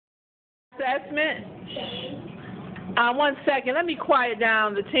investment? One second. Let me quiet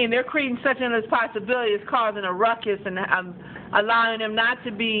down the team. They're creating such endless possibilities, causing a ruckus, and allowing them not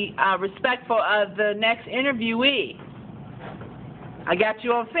to be respectful of the next interviewee. I got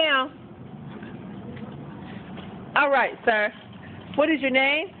you on film. All right, sir. What is your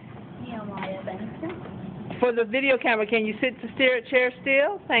name? Nehemiah Benson. For the video camera, can you sit to chair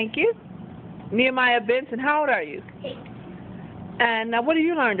still? Thank you. Nehemiah Benson, how old are you? 8. And what did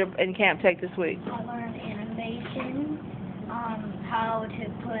you learn in Camp Tech this week? I learned animation, how to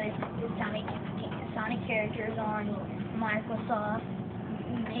put Sonic characters on Microsoft,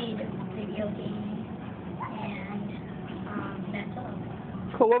 made video games, and that's all.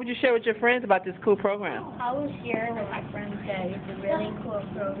 Cool. What would you share with your friends about this cool program? I will share with my friends that it's a really cool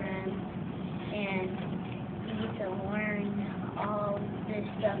program, and you need to learn all this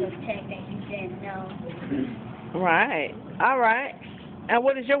stuff of tech that you didn't know. Right. All right. And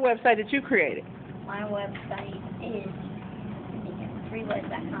what is your website that you created? My website is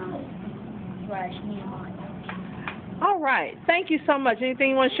freewebs.com/Nehemiah. All right. Thank you so much. Anything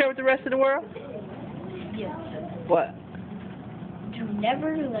you want to share with the rest of the world? Yes. What? To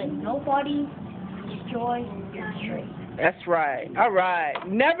never let nobody destroy your dream. That's right. All right.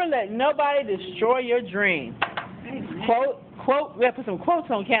 Never let nobody destroy your dream. Quote. We have to put some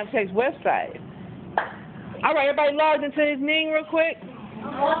quotes on Camp Tech's website. All right. Everybody log into his Ning real quick.